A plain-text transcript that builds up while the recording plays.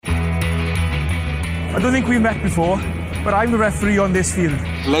I don't think we met before, but I'm the referee on this field.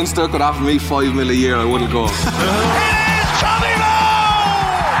 Leinster could offer me $5 million a year, I wouldn't go. It is Tommy Lowe!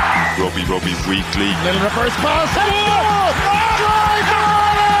 Rugby Weekly. Little reverse pass. Drive for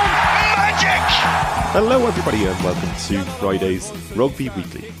Ireland! Magic! Hello everybody and welcome to Friday's Rugby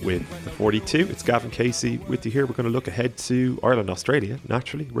Weekly with the 42. It's Gavin Casey with you here. We're going to look ahead to Ireland-Australia.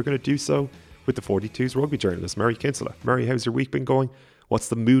 Naturally, we're going to do so with the 42's rugby journalist, Murray Kinsella. Murray, how's your week been going? What's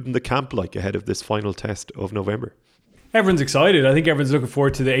the mood in the camp like ahead of this final test of November? Everyone's excited. I think everyone's looking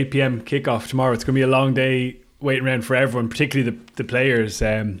forward to the 8 p.m. kickoff tomorrow. It's going to be a long day waiting around for everyone, particularly the players.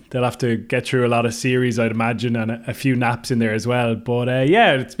 They'll have to get through a lot of series, I'd imagine, and a few naps in there as well. But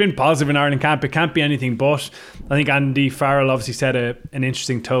yeah, it's been positive in Ireland camp. It can't be anything but. I think Andy Farrell obviously set an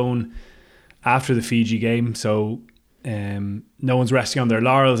interesting tone after the Fiji game. So no one's resting on their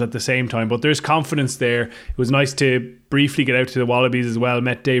laurels at the same time, but there's confidence there. It was nice to briefly get out to the Wallabies as well.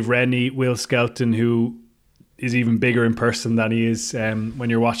 Met Dave Rennie, Will Skelton, who is even bigger in person than he is when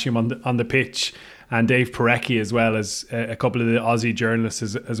you're watching him on the pitch, and Dave Parecki as well as a couple of the Aussie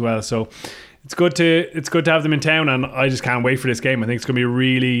journalists as well. So it's good to have them in town, and I just can't wait for this game. I think it's going to be a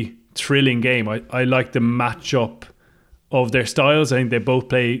really thrilling game. I like the matchup of their styles. I think they both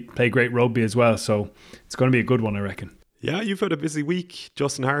play great rugby as well, so it's going to be a good one, I reckon. Yeah, you've had a busy week.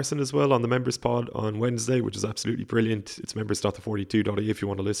 Justin Harrison as well on the Members Pod on Wednesday, which is absolutely brilliant. It's members.the42.ie if you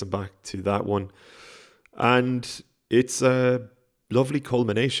want to listen back to that one. And it's a lovely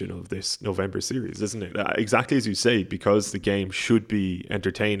culmination of this November series, isn't it? Exactly as you say, because the game should be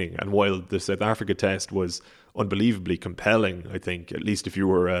entertaining. And while the South Africa test was unbelievably compelling, I think, at least if you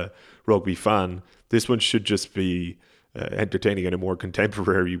were a rugby fan, this one should just be entertaining in a more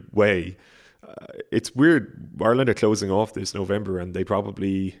contemporary way. It's weird. Ireland are closing off this November and they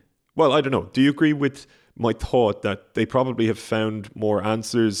probably, well, I don't know. Do you agree with my thought that they probably have found more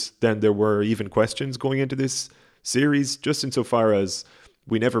answers than there were even questions going into this series, just insofar as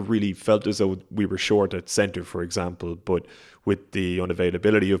we never really felt as though we were short at centre, for example, but with the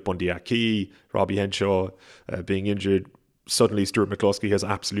unavailability of Bundy Aki, Robbie Henshaw being injured, suddenly Stuart McCluskey has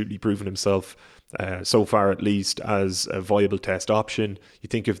absolutely proven himself, so far at least, as a viable test option. You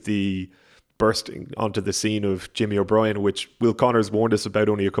think of the bursting onto the scene of Jimmy O'Brien, which Will Connors warned us about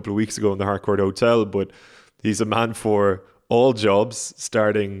only a couple of weeks ago in the Harcourt Hotel, but he's a man for all jobs,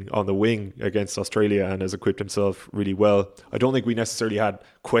 starting on the wing against Australia, and has equipped himself really well. I don't think we necessarily had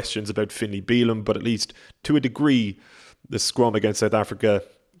questions about Finlay Bealham, but at least to a degree, the scrum against South Africa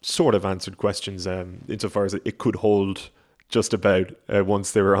sort of answered questions insofar as it could hold just about once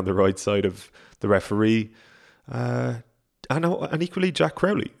they were on the right side of the referee. And equally Jack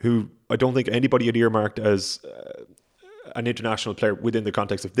Crowley, who I don't think anybody had earmarked as an international player within the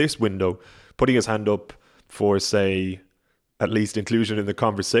context of this window, putting his hand up for, say, at least inclusion in the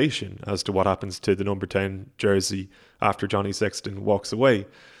conversation as to what happens to the number 10 jersey after Johnny Sexton walks away.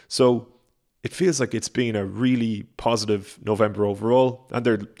 So it feels like it's been a really positive November overall, and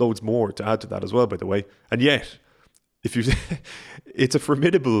there are loads more to add to that as well, by the way. And yet, it's a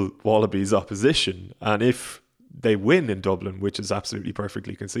formidable Wallabies opposition, and if they win in Dublin, which is absolutely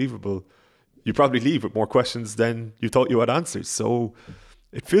perfectly conceivable, you probably leave with more questions than you thought you had answers. So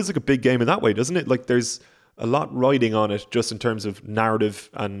it feels like a big game in that way, doesn't it? Like there's a lot riding on it just in terms of narrative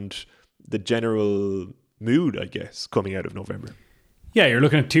and the general mood, I guess, coming out of November. Yeah, you're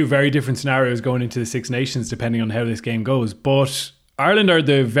looking at two very different scenarios going into the Six Nations depending on how this game goes. But Ireland are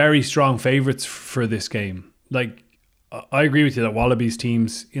the very strong favourites for this game. Like, I agree with you that Wallabies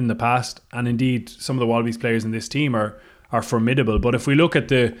teams in the past, and indeed some of the Wallabies players in this team are formidable. But if we look at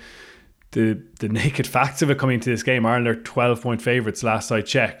the naked facts of it coming to this game, Ireland are 12-point favourites last I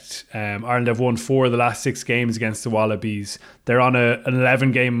checked. Ireland have won 4 of the last 6 games against the Wallabies. They're on an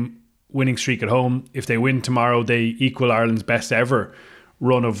 11-game winning streak at home. If they win tomorrow, they equal Ireland's best ever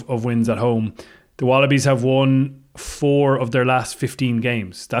run of wins at home. The Wallabies have won 4 of their last 15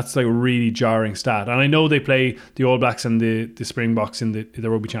 games. That's like a really jarring stat. And I know they play the All Blacks and the Springboks in the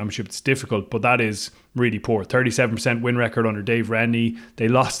Rugby Championship. It's difficult, but that is really poor. 37% win record under Dave Rennie. They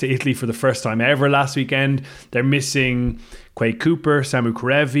lost to Italy for the first time ever last weekend. They're missing Quade Cooper, Samu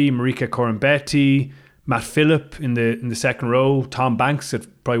Kerevi, Marika Corambetti, Matt Phillip in the second row, Tom Banks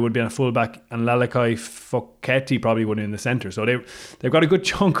that probably would be on a fullback, and Lalakai Foketi probably would be in the centre. So they've got a good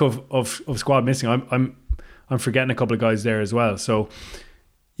chunk of squad missing. I'm forgetting a couple of guys there as well. So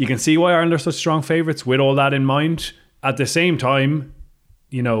you can see why Ireland are such strong favourites with all that in mind. At the same time,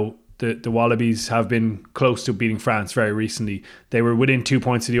 you know, the Wallabies have been close to beating France very recently. They were within 2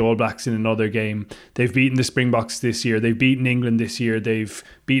 points of the All Blacks in another game. They've beaten the Springboks this year. They've beaten England this year. They've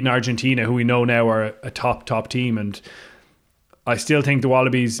beaten Argentina, who we know now are a top team. And I still think the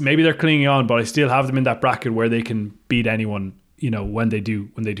Wallabies, maybe they're clinging on, but I still have them in that bracket where they can beat anyone, when they do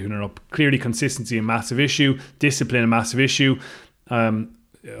turn up. Clearly consistency a massive issue, discipline a massive issue.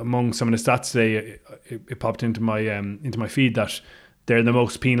 Among some of the stats today, it popped into my feed that they're the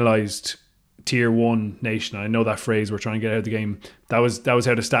most penalised tier 1 nation. I know that phrase, we're trying to get out of the game. That was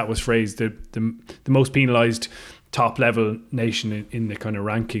how the stat was phrased, the most penalised top level nation in the kind of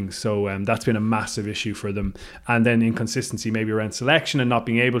rankings. So that's been a massive issue for them. And then inconsistency maybe around selection and not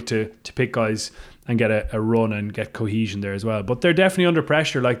being able to pick guys and get a run and get cohesion there as well. But they're definitely under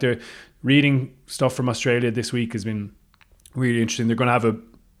pressure. Like, they're reading stuff from Australia this week has been really interesting. They're going to have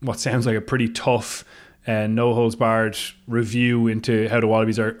what sounds like a pretty tough no holds barred review into how the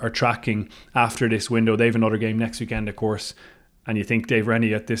Wallabies are tracking after this window. They have another game next weekend, of course. And you think Dave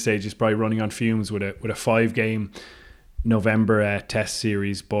Rennie at this stage is probably running on fumes with a 5-game November test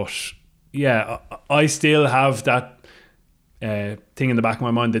series. But yeah, I still have that thing in the back of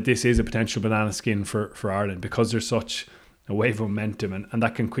my mind that this is a potential banana skin for Ireland, because there's such a wave of momentum and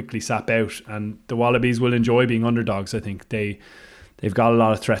that can quickly sap out. And the Wallabies will enjoy being underdogs. I think they've got a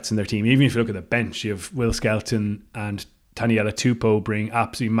lot of threats in their team. Even if you look at the bench, you have Will Skelton and Taniela Tupou bring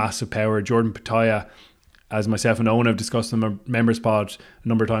absolutely massive power. Jordan Pataya, as myself and Owen have discussed in the members pod a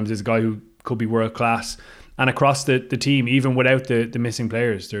number of times, is a guy who could be world class. And across the team, even without the missing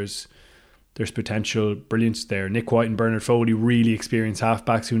players, there's potential brilliance there. Nick White and Bernard Foley, really experienced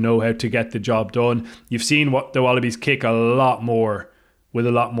halfbacks who know how to get the job done. You've seen what the Wallabies kick a lot more with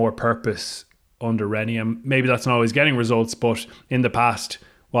a lot more purpose under Rennie, and maybe that's not always getting results, but in the past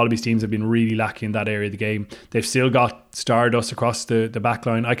Wallabies teams have been really lacking in that area of the game. They've still got stardust across the back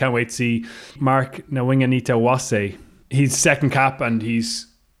line. I can't wait to see Mark Nawinganita-Wase. He's second cap and he's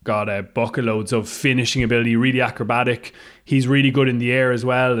got bucket loads of finishing ability, really acrobatic. He's really good in the air as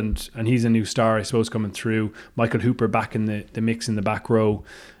well, and he's a new star, I suppose, coming through. Michael Hooper back in the mix in the back row,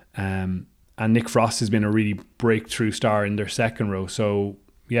 and Nick Frost has been a really breakthrough star in their second row. So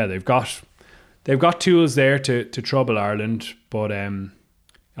yeah, they've got tools there to trouble Ireland, but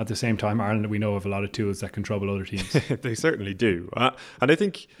at the same time, Ireland, we know, have a lot of tools that can trouble other teams. They certainly do. And I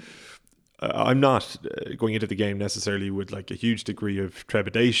think I'm not going into the game necessarily with like a huge degree of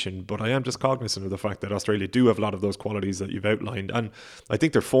trepidation, but I am just cognizant of the fact that Australia do have a lot of those qualities that you've outlined. And I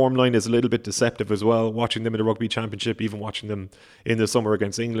think their form line is a little bit deceptive as well. Watching them in the Rugby Championship, even watching them in the summer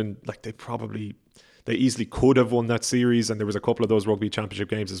against England, like they easily could have won that series, and there was a couple of those Rugby Championship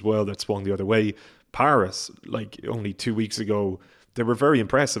games as well that swung the other way. Paris, like only 2 weeks ago, they were very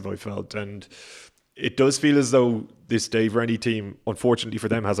impressive, I felt, and it does feel as though this Dave Rennie team, unfortunately for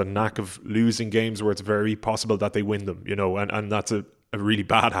them, has a knack of losing games where it's very possible that they win them, and that's a really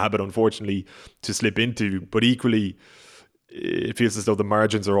bad habit, unfortunately, to slip into. But equally, it feels as though the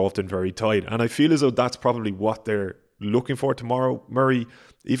margins are often very tight, and I feel as though that's probably what they're looking for tomorrow. Murray,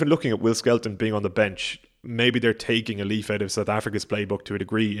 even looking at Will Skelton being on the bench, maybe they're taking a leaf out of South Africa's playbook to a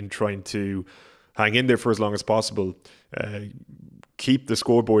degree in trying to hang in there for as long as possible, keep the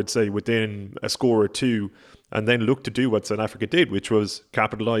scoreboard, say, within a score or two, and then look to do what South Africa did, which was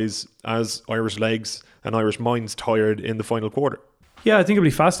capitalise as Irish legs and Irish minds tired in the final quarter. Yeah, I think it'll be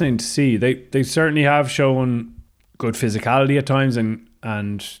fascinating to see. They certainly have shown good physicality at times, and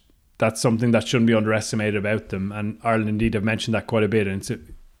that's something that shouldn't be underestimated about them. And Ireland indeed have mentioned that quite a bit. And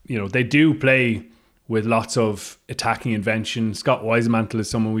it's, they do play with lots of attacking invention. Scott Wisemantle is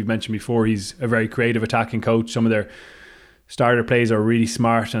someone we've mentioned before. He's a very creative attacking coach. Some of their starter plays are really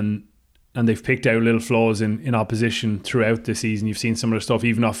smart, and they've picked out little flaws in opposition throughout the season. You've seen some of the stuff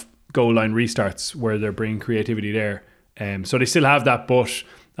even off goal line restarts where they're bringing creativity there. So they still have that, but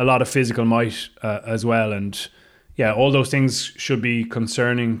a lot of physical might as well. And yeah, all those things should be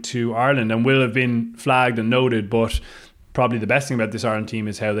concerning to Ireland and will have been flagged and noted. But probably the best thing about this Ireland team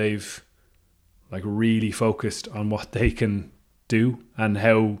is how they've really focused on what they can do and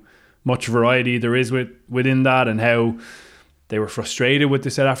how much variety there is within that, and how they were frustrated with the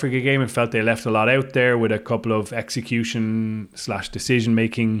South Africa game and felt they left a lot out there with a couple of execution / decision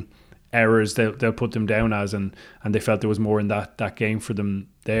making errors they'll put them down as, and they felt there was more in that game for them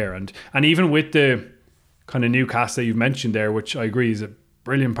there. And even with the kind of new cast that you've mentioned there, which I agree is a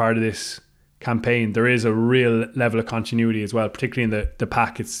brilliant part of this campaign, there is a real level of continuity as well, particularly in the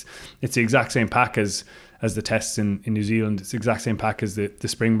pack. It's the exact same pack as the tests in New Zealand. It's the exact same pack as the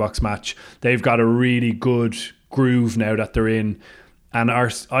Springboks match. They've got a really good groove now that they're in, and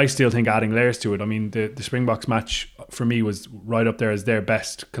I still think adding layers to it. I mean, the Springboks match for me was right up there as their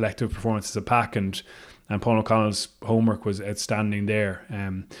best collective performance as a pack, and Paul O'Connell's homework was outstanding there.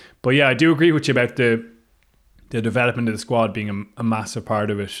 But yeah, I do agree with you about the development of the squad being a massive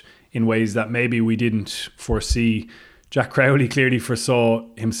part of it in ways that maybe we didn't foresee Jack Crowley clearly foresaw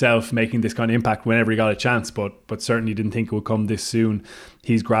himself making this kind of impact whenever he got a chance, but certainly didn't think it would come this soon.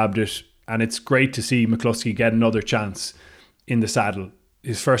 He's grabbed it, and it's great to see McCluskey get another chance in the saddle.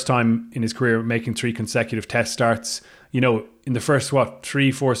 His first time in his career making 3 consecutive test starts. You know, in the first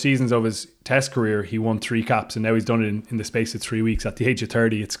 3-4 seasons of his test career, he won 3 caps, and now he's done it in the space of 3 weeks at the age of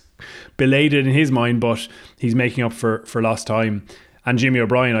 30. It's belated in his mind, but he's making up for lost time. And Jimmy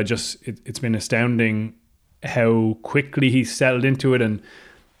O'Brien, it's been astounding how quickly he's settled into it, and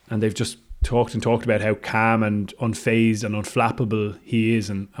they've just talked about how calm and unfazed and unflappable he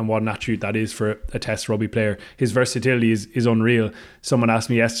is, and what an attribute that is for a test rugby player. His versatility is unreal. Someone asked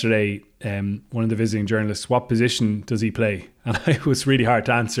me yesterday, one of the visiting journalists, what position does he play? And it was really hard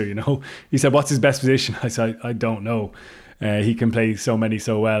to answer, you know. He said, what's his best position? I said, I don't know. He can play so many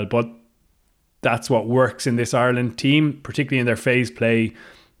so well, but that's what works in this Ireland team, particularly in their phase play.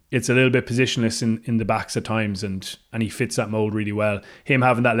 It's a little bit positionless in the backs at times, and he fits that mould really well. Him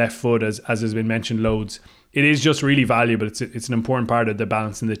having that left foot, as has been mentioned loads, it is just really valuable. It's an important part of the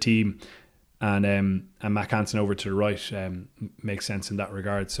balance in the team, and Mac Hansen over to the right makes sense in that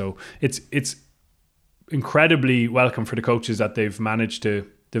regard. So it's incredibly welcome for the coaches that they've managed to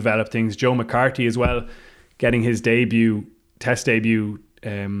develop things. Joe McCarthy as well, getting his test debut.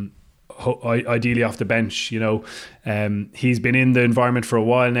 Ideally off the bench, you know. He's been in the environment for a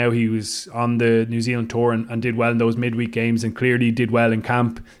while now. He was on the New Zealand tour and did well in those midweek games, and clearly did well in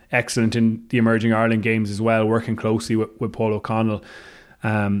camp. Excellent in the emerging Ireland games as well, working closely with Paul O'Connell.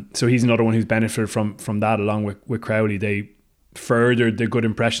 So he's another one who's benefited from that, along with Crowley. They furthered the good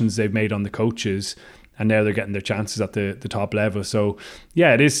impressions they've made on the coaches, and now they're getting their chances at the top level. So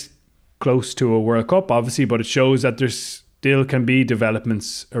yeah, it is close to a World Cup obviously, but it shows that there's still can be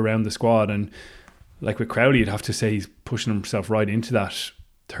developments around the squad. And like with Crowley, you'd have to say he's pushing himself right into that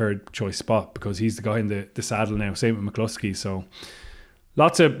 3rd choice spot, because he's the guy in the saddle now. Same with McCluskey. So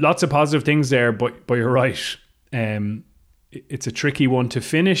lots of positive things there, but you're right. It's a tricky one to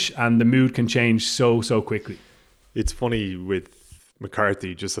finish, and the mood can change so quickly. It's funny with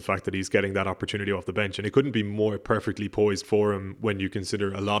McCarthy, just the fact that he's getting that opportunity off the bench, and it couldn't be more perfectly poised for him when you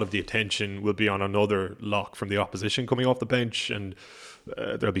consider a lot of the attention will be on another lock from the opposition coming off the bench, and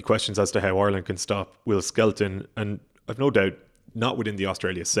there'll be questions as to how Ireland can stop Will Skelton. And I've no doubt, not within the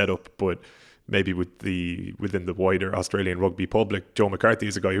Australia setup, but maybe within the wider Australian rugby public, Joe McCarthy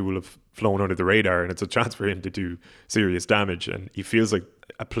is a guy who will have flown under the radar, and it's a chance for him to do serious damage. And he feels like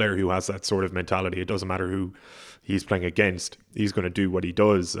a player who has that sort of mentality. It doesn't matter who he's playing against, he's going to do what he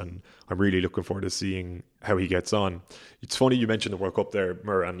does, and I'm really looking forward to seeing how he gets on. It's funny you mentioned the World Cup there,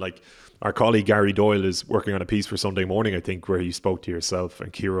 Mur, and like our colleague Gary Doyle is working on a piece for Sunday Morning, I think, where he spoke to yourself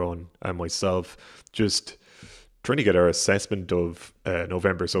and Kieran and myself, just trying to get our assessment of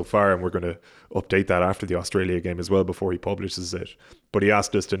November so far, and we're going to update that after the Australia game as well before he publishes it. But he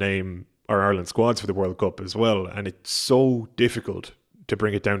asked us to name our Ireland squads for the World Cup as well, and it's so difficult to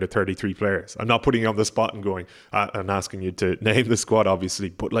bring it down to 33 players. I'm not putting you on the spot and going and asking you to name the squad, obviously,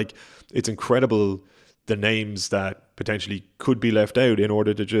 but like, it's incredible the names that potentially could be left out in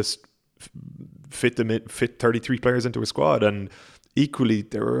order to just fit 33 players into a squad. And equally,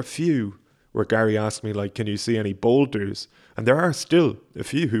 there are a few where Gary asked me, like, can you see any bolters? And there are still a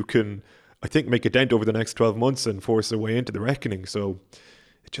few who can, I think, make a dent over the next 12 months and force their way into the reckoning. So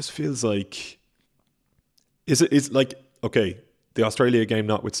it just feels like, it's like, okay, the Australia game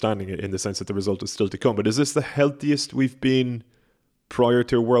notwithstanding it, in the sense that the result is still to come, but is this the healthiest we've been prior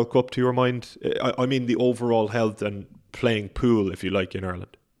to a World Cup, to your mind? I mean the overall health and playing pool, if you like, in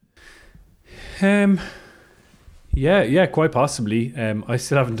Ireland. Yeah, quite possibly. I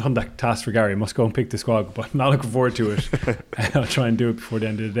still haven't done that task for Gary. I must go and pick the squad, but I'm not looking forward to it. I'll try and do it before the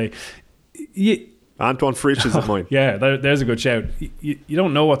end of the day. Antoine Fritsch is in mine. Yeah, there's a good shout. You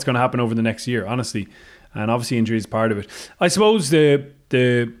don't know what's going to happen over the next year, honestly. And obviously injury is part of it. I suppose the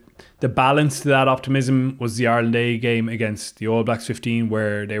balance to that optimism was the Ireland A game against the All Blacks 15,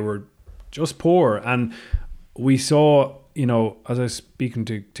 where they were just poor. And we saw, you know, as I was speaking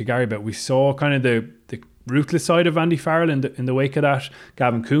to Gary about, we saw kind of the ruthless side of Andy Farrell in the wake of that.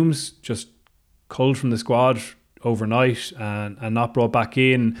 Gavin Coombs just culled from the squad overnight and not brought back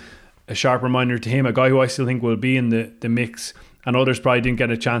in. A sharp reminder to him, a guy who I still think will be in the mix. And others probably didn't get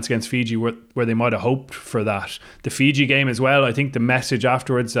a chance against Fiji where they might have hoped for that. The Fiji game as well, I think the message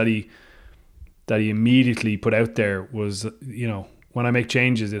afterwards that he immediately put out there was, you know, when I make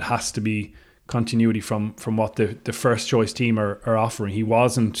changes, it has to be continuity from what the first choice team are offering. He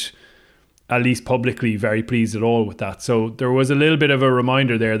wasn't, at least publicly, very pleased at all with that. So there was a little bit of a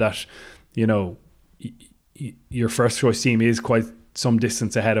reminder there that, you know, your first choice team is quite some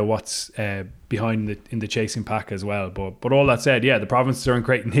distance ahead of what's behind in the chasing pack as well. But all that said, yeah, the provinces are in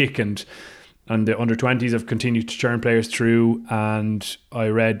great nick, and the under-20s have continued to churn players through. And I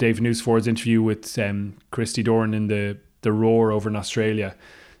read Dave Newsford's interview with Christy Doran in the Roar over in Australia.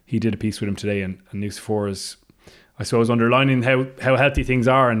 He did a piece with him today, and Newsford is, I suppose, underlining how healthy things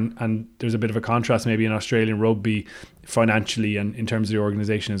are, and there's a bit of a contrast maybe in Australian rugby financially and in terms of the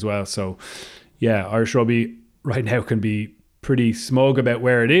organisation as well. So yeah, Irish rugby right now can be pretty smug about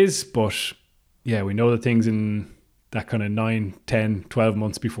where it is, but yeah, we know that things in that kind of 9, 10, 12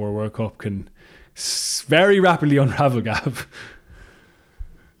 months before World Cup can very rapidly unravel, Gav.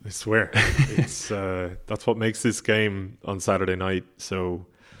 I swear. It's that's what makes this game on Saturday night so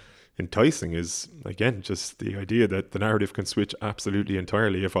enticing, is again just the idea that the narrative can switch absolutely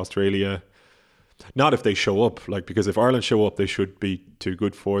entirely if Australia, not if they show up, like, because if Ireland show up they should be too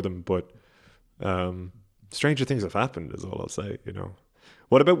good for them, but stranger things have happened is all I'll say, you know.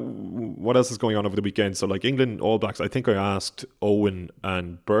 What about what else is going on over the weekend? So like England All Blacks, I think I asked Owen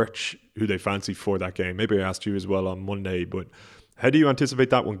and Birch who they fancy for that game. Maybe I asked you as well on Monday, but how do you anticipate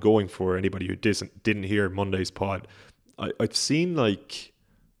that one going for anybody who didn't hear Monday's pod? I've seen like,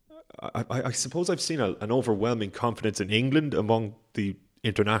 I suppose I've seen an overwhelming confidence in England among the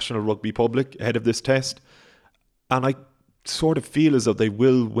international rugby public ahead of this test. And I sort of feel as though they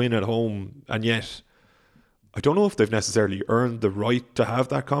will win at home, and yet I don't know if they've necessarily earned the right to have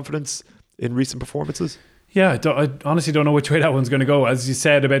that confidence in recent performances. Yeah, I honestly don't know which way that one's going to go. As you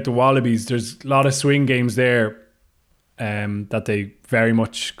said about the Wallabies, there's a lot of swing games there that they very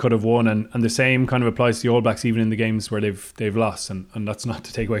much could have won, and the same kind of applies to the All Blacks, even in the games where they've lost, and that's not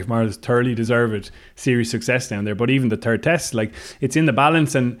to take away from Ireland's thoroughly deserved series success down there, but even the third test, like, it's in the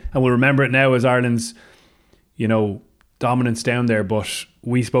balance, and we'll remember it now as Ireland's, you know, dominance down there. But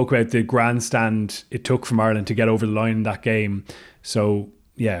we spoke about the grandstand it took from Ireland to get over the line in that game. So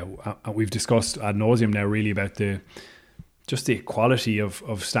yeah, we've discussed ad nauseum now really about just the equality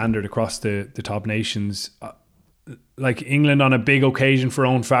of standard across the top nations. Like England on a big occasion for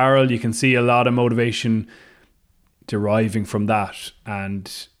Owen Farrell, you can see a lot of motivation deriving from that,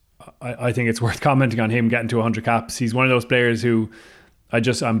 and I think it's worth commenting on him getting to 100 caps. He's one of those players who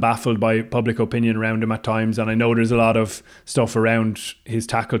I'm baffled by public opinion around him at times, and I know there's a lot of stuff around his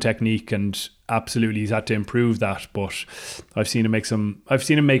tackle technique, and absolutely he's had to improve that. But I've seen him make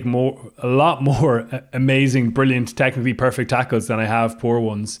a lot more amazing, brilliant, technically perfect tackles than I have poor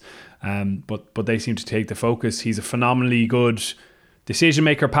ones. But they seem to take the focus. He's a phenomenally good decision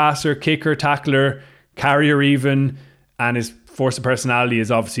maker, passer, kicker, tackler, carrier even, and his force of personality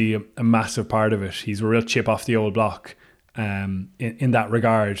is obviously a massive part of it. He's a real chip off the old block in that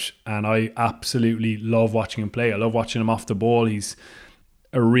regard, and I absolutely love watching him play. I love watching him off the ball. He's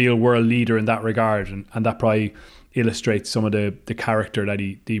a real world leader in that regard, and that probably illustrates some of the character that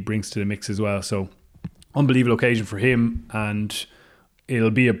he brings to the mix as well. So unbelievable occasion for him, and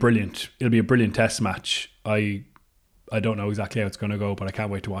it'll be a brilliant test match. I don't know exactly how it's going to go, but I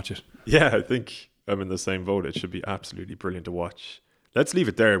can't wait to watch it. Yeah, I think I'm in the same boat. It should be absolutely brilliant to watch. Let's leave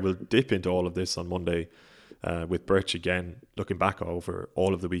it there. We'll dip into all of this on Monday with Birch again, looking back over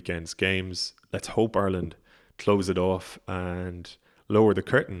all of the weekend's games. Let's hope Ireland close it off and lower the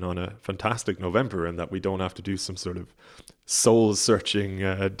curtain on a fantastic November, and that we don't have to do some sort of soul-searching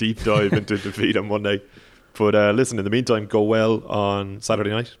deep dive into defeat on Monday. But listen, in the meantime, go well on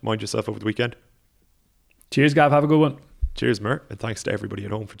Saturday night. Mind yourself over the weekend. Cheers, Gav. Have a good one. Cheers, Mer. And thanks to everybody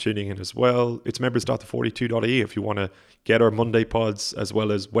at home for tuning in as well. It's members.the42.ie if you want to get our Monday pods as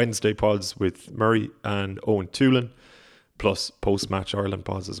well as Wednesday pods with Murray and Owen Toolan, plus post-match Ireland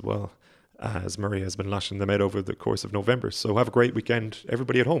pods as well, as Murray has been lashing them out over the course of November. So have a great weekend,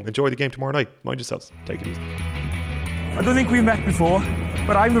 everybody at home. Enjoy the game tomorrow night. Mind yourselves. Take it easy. I don't think we've met before,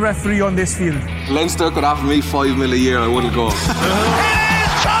 but I'm the referee on this field. Leinster could offer me $5 million a year, I wouldn't go.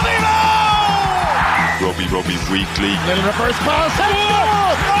 Robbie Weekly. Little reverse pass.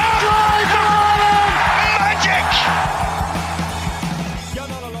 Magic! You're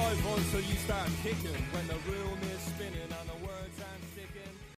not alive, boy, so you start kicking when the room is spinning on the